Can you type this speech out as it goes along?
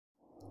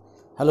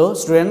Hello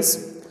students,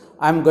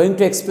 I am going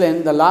to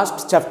explain the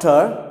last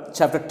chapter,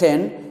 chapter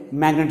 10,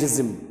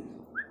 magnetism.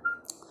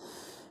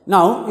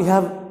 Now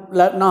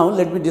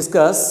let me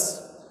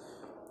discuss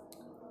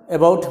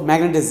about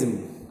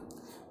magnetism.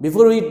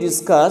 Before we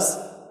discuss,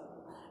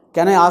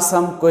 can I ask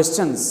some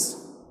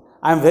questions?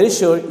 I am very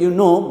sure you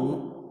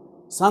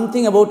know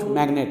something about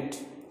magnet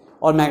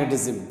or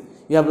magnetism.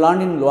 You have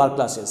learned in lower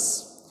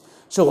classes.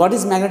 So what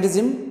is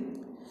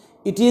magnetism?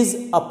 It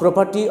is a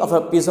property of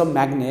a piece of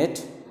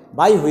magnet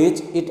by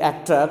which it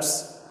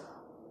attracts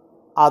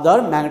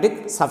other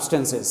magnetic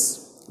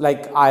substances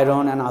like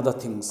iron and other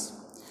things.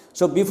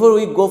 So before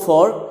we go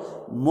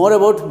for more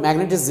about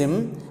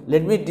magnetism,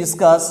 let me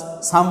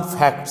discuss some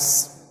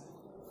facts.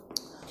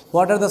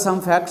 What are the some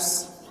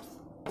facts?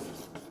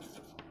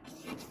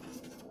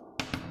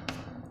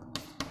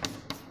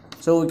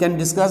 So we can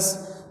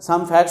discuss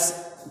some facts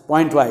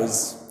point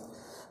wise.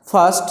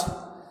 First,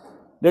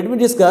 let me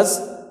discuss,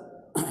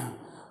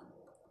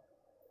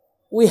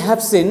 we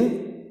have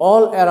seen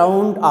all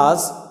around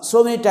us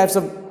so many types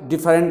of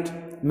different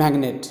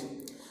magnet,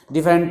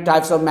 different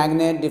types of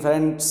magnet,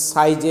 different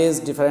sizes,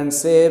 different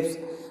shapes,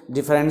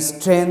 different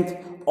strength.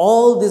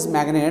 All these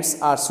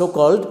magnets are so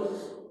called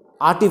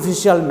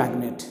artificial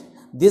magnet.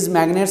 These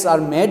magnets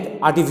are made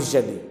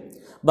artificially,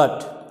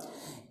 but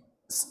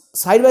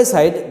side by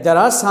side there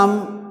are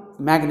some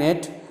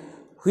magnet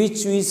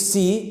which we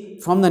see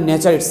from the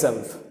nature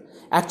itself.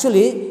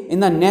 Actually, in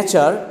the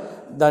nature,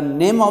 the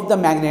name of the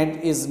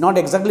magnet is not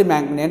exactly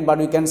magnet, but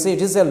we can say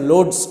it is a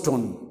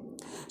lodestone.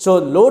 So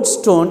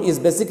lodestone is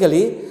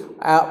basically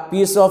a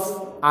piece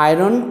of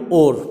iron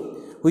ore,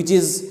 which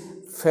is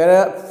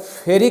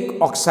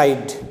ferric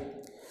oxide,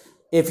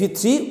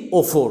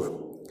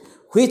 Fe3O4,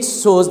 which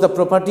shows the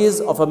properties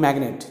of a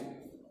magnet.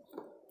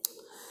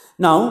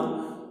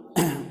 Now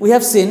we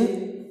have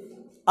seen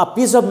a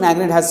piece of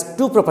magnet has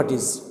two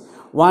properties.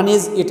 One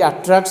is it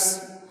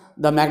attracts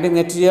the magnetic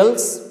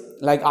materials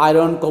like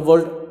iron,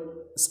 cobalt,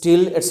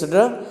 steel,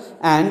 etc.,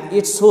 and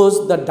it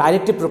shows the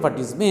directive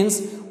properties,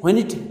 means when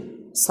it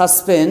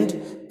suspend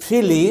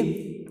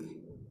freely,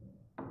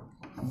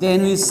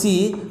 then we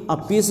see a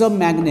piece of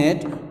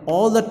magnet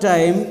all the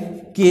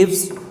time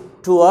keeps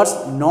towards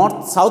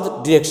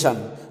north-south direction.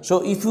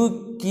 So if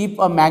you keep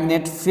a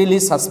magnet freely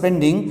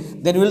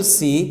suspending, then we will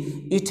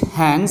see it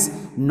hangs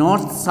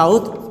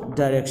north-south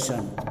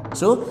direction.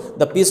 So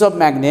the piece of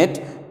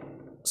magnet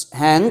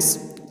hangs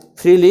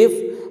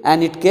freely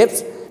and it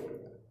keeps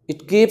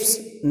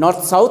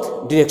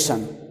north-south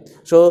direction.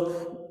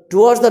 So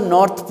towards the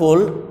north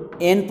pole,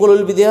 N pole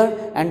will be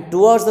there, and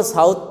towards the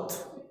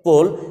south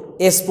pole,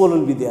 S pole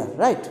will be there,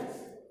 right?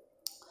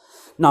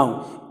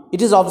 Now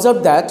it is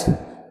observed that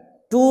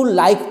two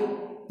like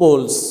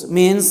poles,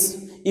 means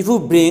if you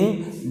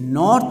bring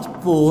north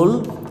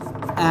pole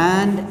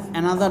and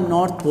another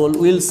north pole,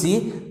 we will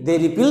see they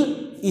repel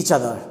each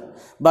other.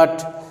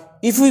 But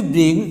if we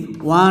bring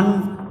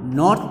one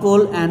north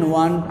pole and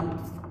one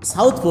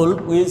south pole,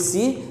 we will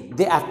see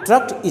they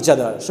attract each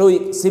other.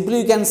 So simply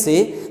you can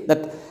say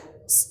that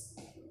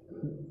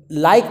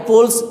like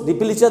poles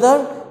repel each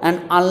other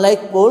and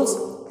unlike poles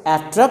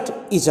attract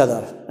each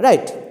other,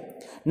 right?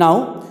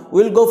 Now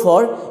we will go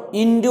for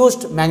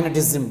induced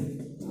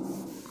magnetism.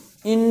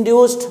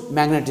 Induced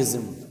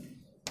magnetism.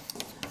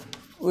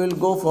 We will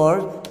go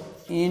for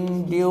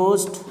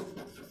induced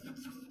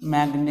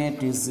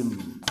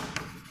magnetism.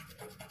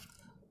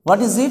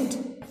 What is it?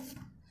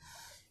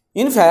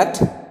 In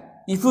fact,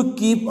 if you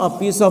keep a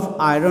piece of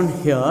iron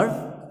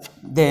here,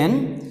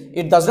 then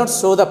it does not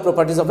show the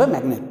properties of a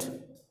magnet.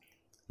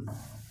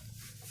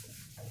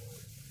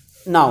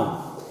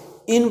 Now,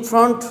 in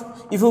front,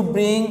 if you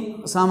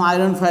bring some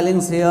iron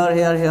filings here,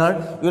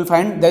 you will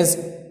find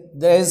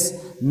there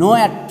is no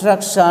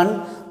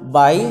attraction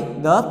by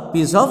the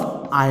piece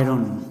of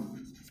iron.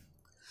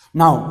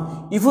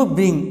 Now, if you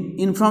bring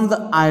in front of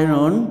the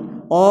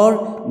iron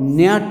or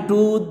near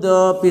to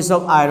the piece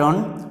of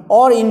iron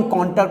or in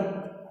contact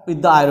with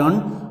the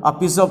iron a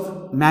piece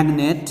of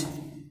magnet,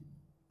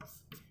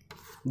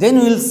 then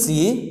we will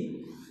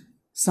see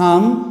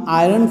some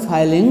iron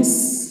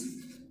filings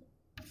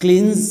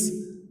cleans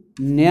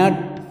near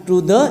to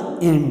the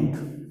end.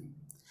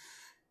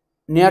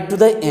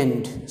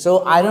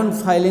 So iron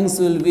filings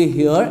will be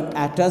here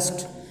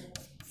attached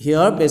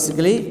here,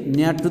 basically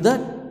near to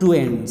the two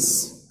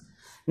ends.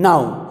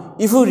 Now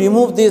if you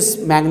remove this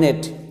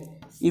magnet,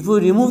 we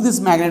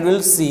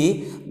will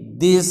see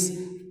this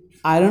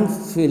iron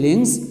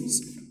filings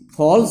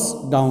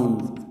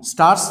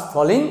starts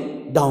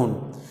falling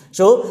down.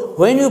 So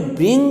when you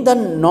bring the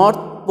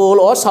north pole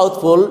or south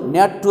pole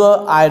near to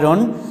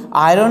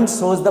iron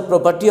shows the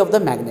property of the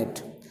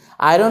magnet.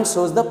 Iron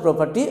shows the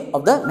property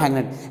of the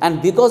magnet,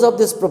 and because of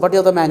this property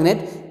of the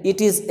magnet,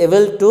 it is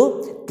able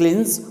to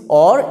cleanse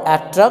or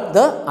attract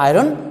the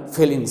iron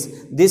filings.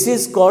 This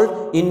is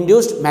called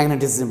induced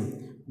magnetism,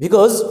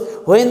 because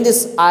when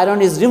this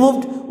iron is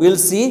removed, we will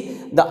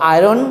see the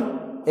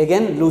iron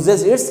again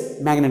loses its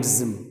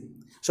magnetism.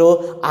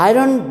 So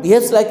iron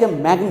behaves like a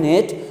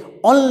magnet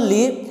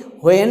only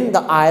when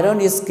the iron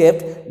is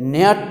kept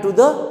near to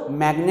the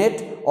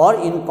magnet or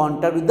in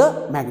contact with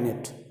the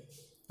magnet,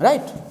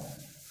 right?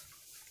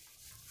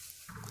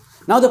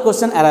 Now the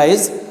question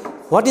arises,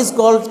 what is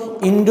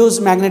called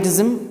induced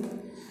magnetism?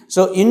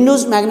 So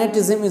induced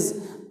magnetism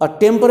is a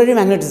temporary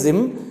magnetism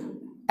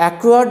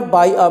acquired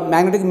by a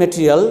magnetic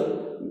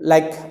material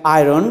like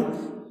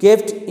iron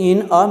kept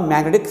in a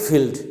magnetic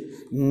field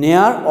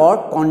near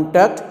or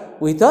contact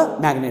with a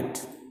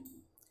magnet.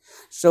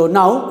 So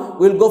now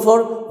we will go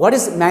for what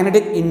is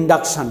magnetic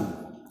induction.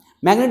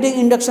 Magnetic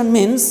induction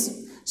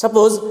means,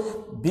 suppose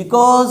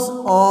because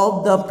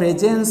of the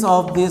presence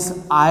of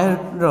this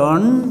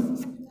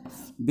iron,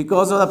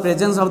 because of the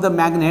presence of the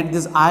magnet,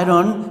 this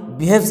iron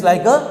behaves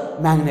like a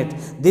magnet.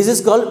 This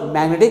is called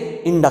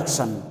magnetic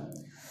induction.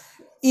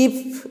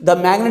 If the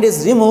magnet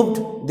is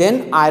removed,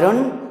 then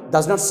iron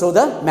does not show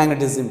the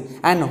magnetism,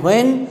 and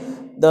when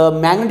the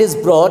magnet is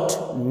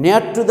brought near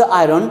to the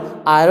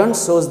iron, iron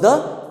shows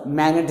the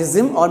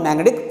magnetism or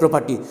magnetic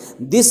property.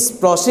 This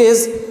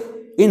process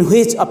in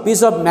which a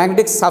piece of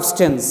magnetic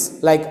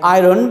substance like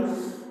iron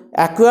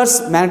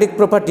acquires magnetic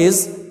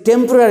properties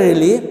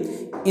temporarily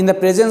in the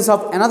presence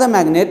of another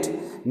magnet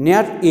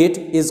near it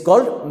is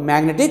called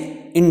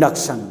magnetic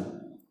induction.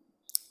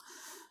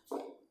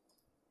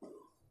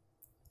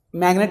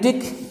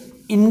 Magnetic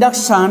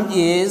induction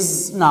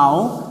is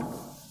now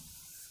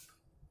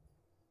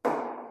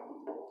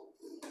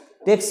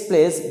takes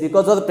place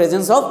because of the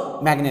presence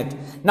of magnet.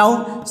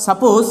 Now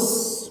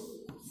suppose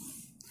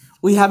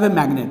we have a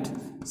magnet,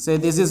 say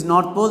this is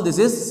north pole, this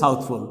is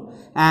south pole,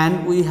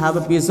 and we have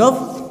a piece of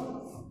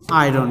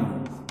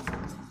iron.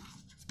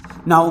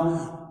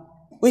 Now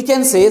we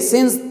can say,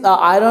 since the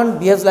iron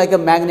behaves like a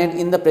magnet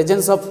in the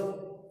presence of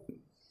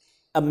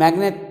a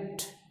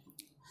magnet,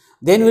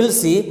 then we will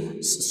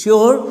see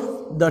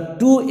sure the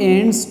two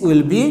ends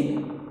will be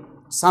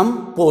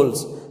some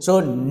poles. So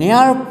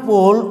near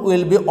pole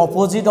will be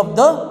opposite of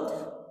the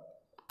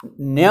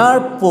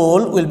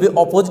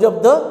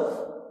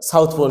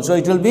south pole, so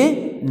it will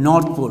be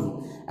north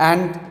pole,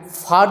 and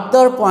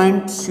further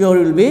point sure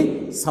will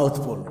be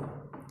south pole.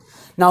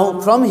 Now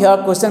from here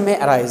question may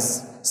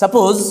arise,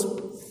 suppose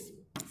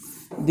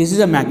this is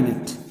a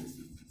magnet,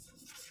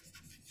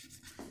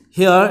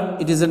 here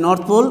it is a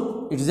north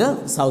pole, it is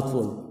a south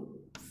pole,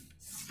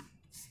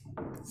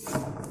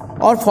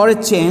 or for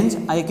a change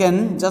I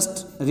can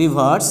just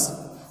reverse,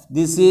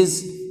 this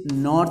is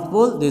north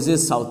pole, this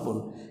is south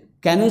pole.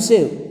 Can you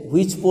say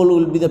which pole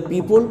will be the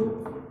p pole?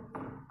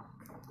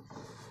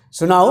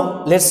 So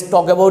now let's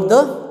talk about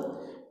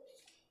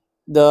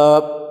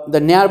the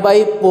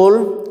nearby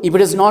pole. If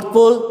it is north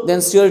pole,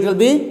 then sure it will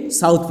be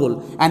south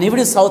pole, and if it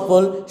is south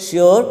pole,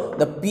 sure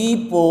the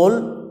p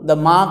pole, the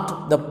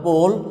marked the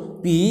pole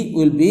p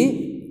will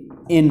be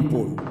n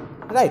pole,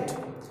 right?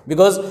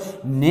 Because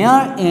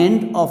near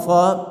end of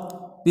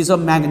a piece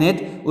of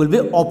magnet will be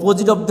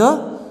opposite of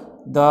the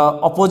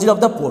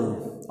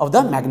pole of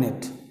the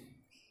magnet.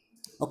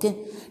 Okay.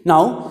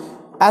 Now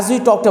as we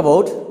talked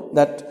about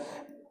that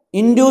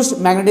induced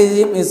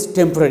magnetism is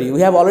temporary,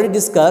 we have already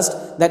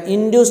discussed that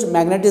induced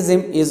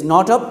magnetism is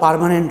not a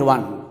permanent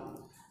one.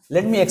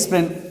 Let me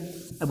explain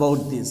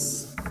about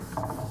this.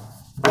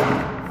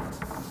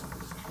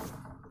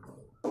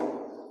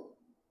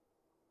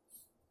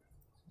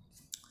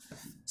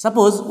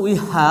 Suppose we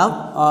have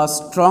a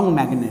strong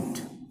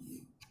magnet.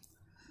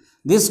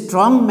 This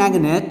strong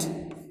magnet,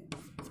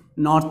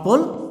 north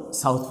pole,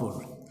 south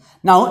pole.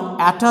 Now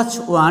attach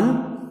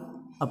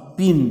a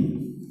pin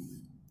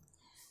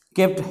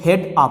kept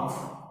head up.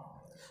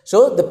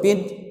 So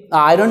the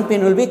iron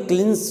pin will be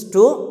clinched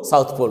to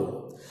south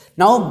pole.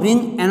 Now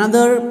bring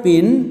another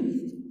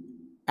pin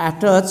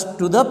attached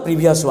to the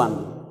previous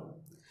one.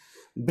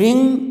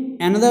 Bring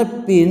another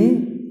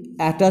pin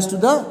attached to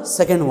the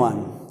second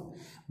one.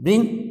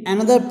 Bring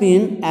another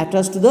pin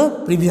attached to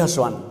the previous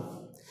one.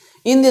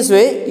 In this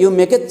way you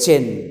make a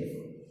chain,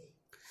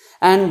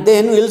 and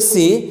then we will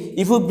see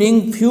if we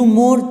bring few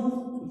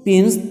more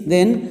pins,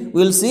 then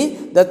we will see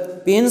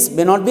that pins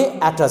may not be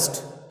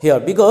attached here,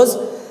 because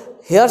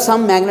here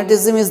some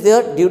magnetism is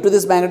there. Due to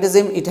this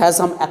magnetism it has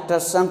some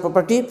attraction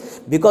property.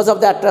 Because of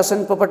the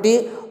attraction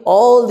property,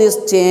 all these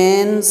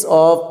chains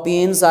of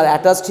pins are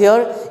attached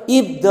here.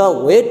 If the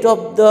weight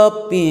of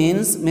the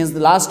pins, means the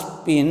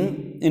last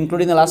pin,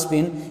 including the last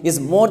pin, is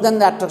more than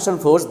the attraction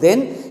force,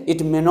 then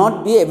it may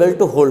not be able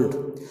to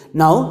hold.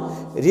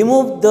 Now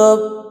remove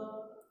the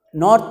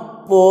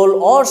north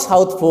pole or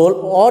south pole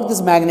or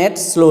this magnet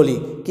slowly,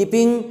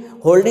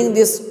 holding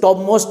this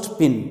topmost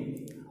pin.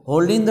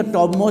 Holding the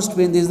topmost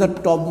pin, this is the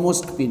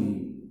topmost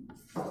pin.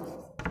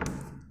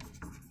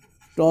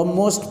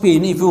 Topmost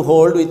pin if you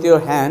hold with your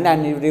hand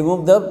and you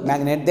remove the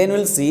magnet, then you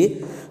will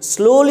see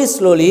slowly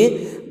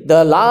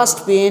the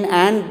last pin,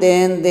 and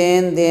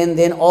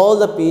then all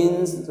the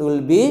pins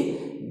will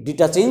be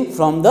detaching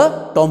from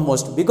the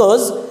topmost,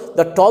 because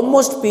the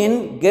topmost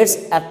pin gets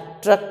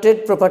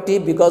attracted property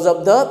because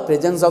of the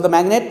presence of the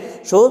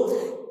magnet.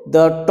 So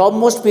the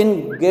topmost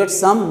pin gets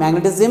some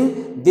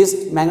magnetism.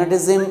 This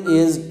magnetism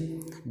is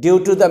due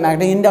to the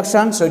magnetic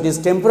induction, so it is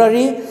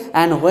temporary,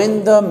 and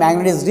when the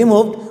magnet is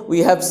removed, we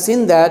have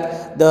seen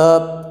that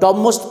the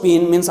topmost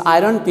pin, means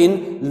iron pin,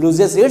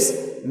 loses its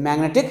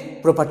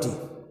magnetic property,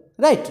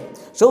 right?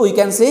 So we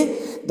can say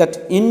that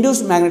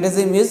induced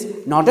magnetism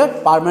is not a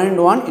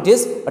permanent one, it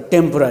is a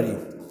temporary.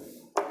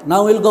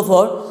 Now we will go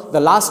for the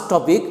last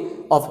topic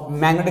of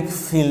magnetic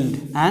field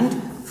and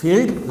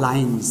field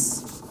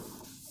lines.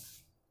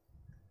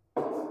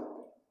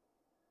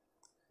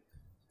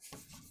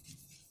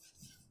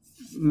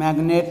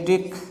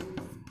 Magnetic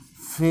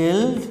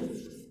field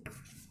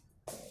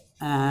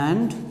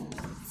and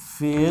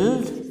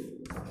field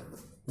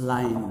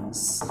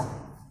lines.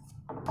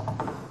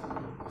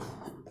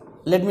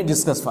 Let me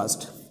discuss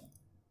first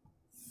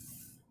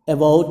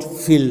about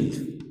field.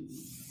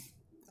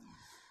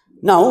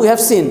 Now we have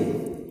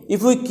seen,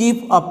 if we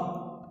keep a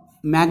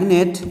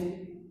magnet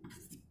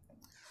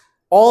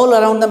all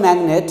around the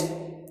magnet,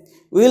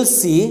 we will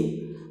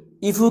see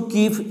if we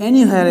keep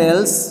anywhere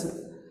else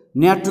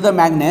near to the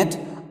magnet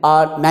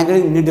or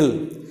magnetic needle,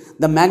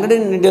 the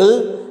magnetic needle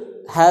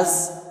has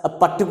a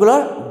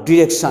particular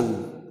direction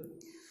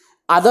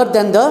other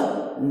than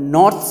the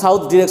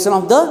north-south direction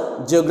of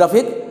the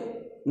geographic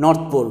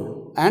North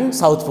Pole and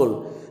South Pole.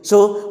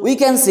 So we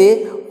can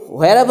say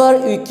wherever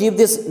we keep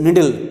this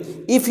needle,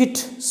 if it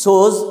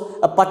shows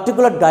a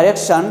particular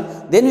direction,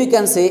 then we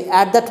can say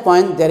at that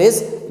point there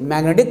is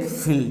magnetic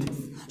field.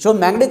 So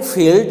magnetic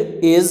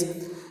field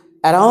is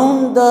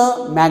around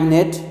the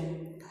magnet,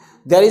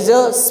 there is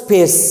a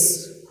space.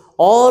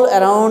 All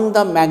around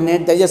the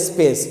magnet there is a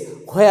space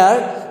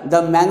where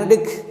the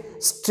magnetic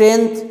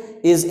strength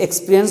is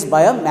experienced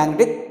by a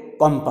magnetic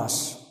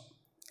compass.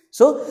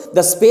 So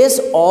the space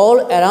all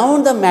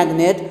around the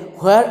magnet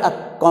where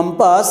a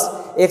compass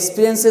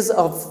experiences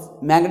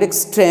of magnetic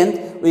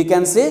strength, we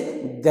can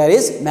say there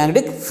is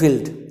magnetic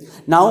field.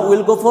 Now we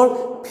will go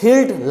for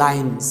field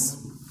lines.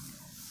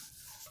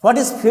 What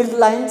is field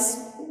lines?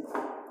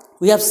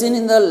 We have seen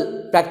in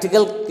the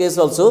practical case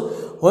also,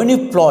 when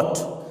you plot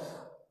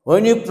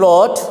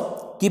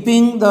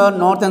keeping the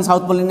north and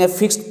south pole in a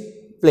fixed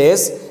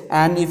place,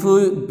 and if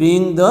you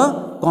bring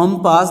the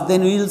compass,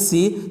 then we will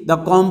see the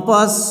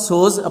compass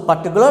shows a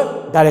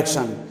particular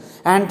direction.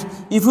 And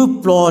if you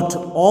plot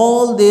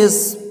all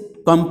this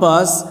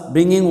compass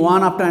bringing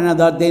one after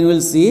another, then we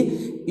will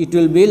see it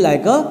will be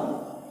like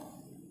a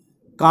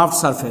curved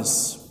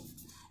surface.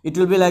 It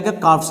will be like a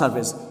curved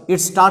surface. It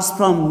starts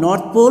from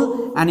North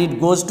Pole and it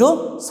goes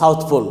to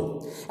South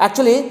Pole.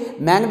 Actually,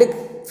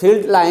 magnetic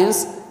field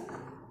lines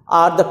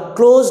are the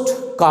closed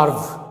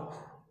curve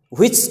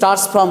which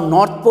starts from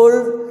North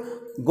Pole,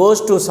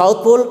 goes to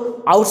South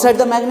Pole outside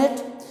the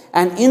magnet,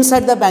 and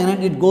inside the magnet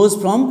it goes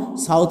from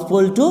South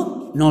Pole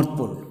to North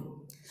Pole.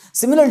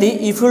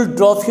 Similarly, if you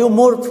draw few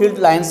more field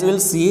lines, you will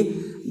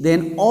see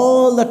then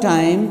all the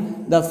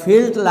time the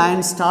field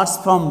line starts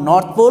from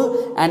North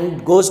Pole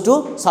and goes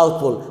to South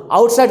Pole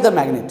outside the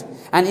magnet,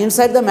 and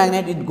inside the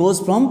magnet it goes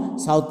from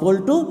South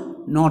Pole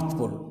to North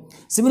Pole.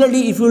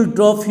 Similarly, if you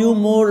draw few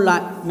more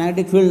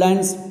magnetic field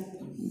lines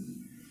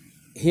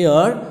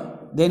here,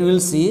 then we will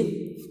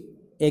see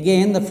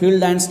again the field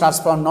line starts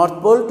from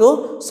North Pole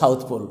to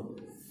South Pole,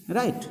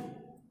 right?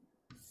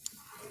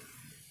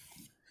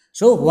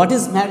 So what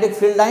is magnetic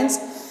field lines?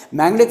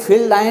 Magnetic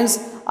field lines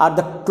are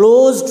the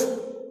closed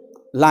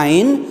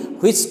line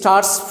which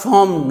starts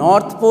from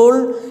North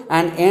Pole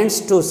and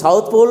ends to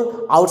South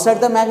Pole outside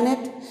the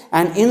magnet,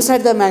 and inside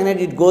the magnet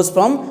it goes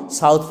from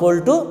South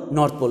Pole to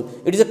North Pole.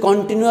 It is a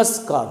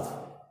continuous curve,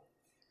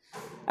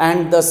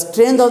 and the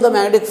strength of the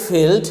magnetic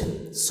field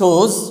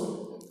shows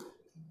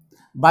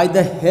by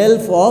the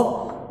help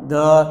of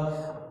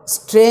the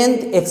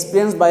strength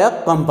experienced by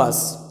a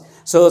compass.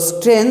 So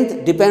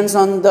strength depends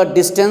on the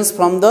distance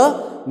from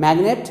the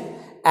magnet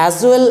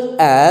as well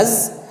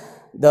as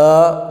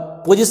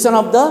the position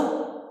of the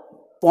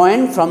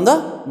point from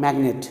the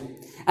magnet,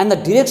 and the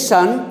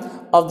direction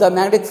of the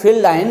magnetic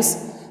field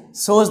lines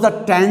shows the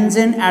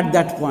tangent at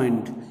that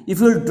point. If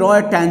you draw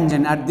a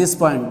tangent at this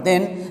point,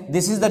 then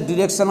this is the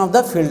direction of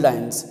the field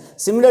lines.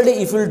 Similarly,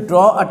 if you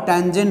draw a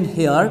tangent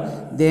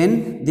here,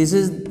 then this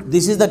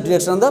is the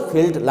direction of the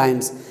field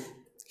lines.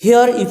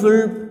 Here, if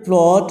you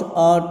plot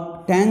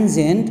a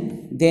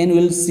tangent, then we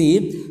will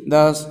see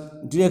the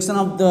direction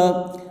of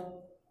the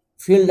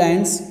field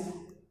lines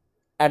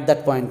at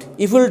that point.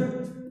 If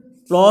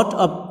you plot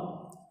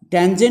a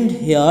tangent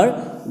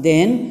here,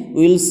 then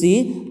we will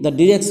see the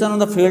direction of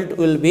the field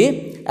will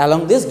be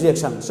along this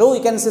direction. So we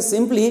can say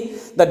simply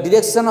the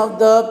direction of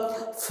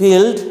the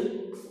field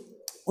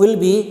will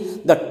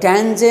be the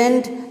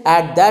tangent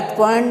at that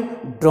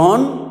point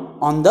drawn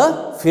on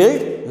the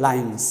field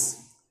lines.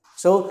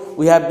 So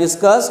we have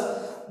discussed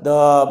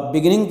the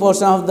beginning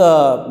portion of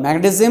the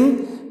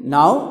magnetism.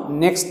 Now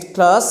next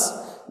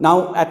class,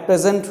 now at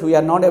present we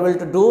are not able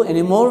to do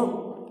any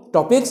more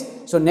topics,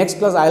 so next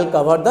class I will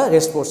cover the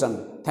rest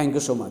portion. Thank you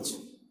so much.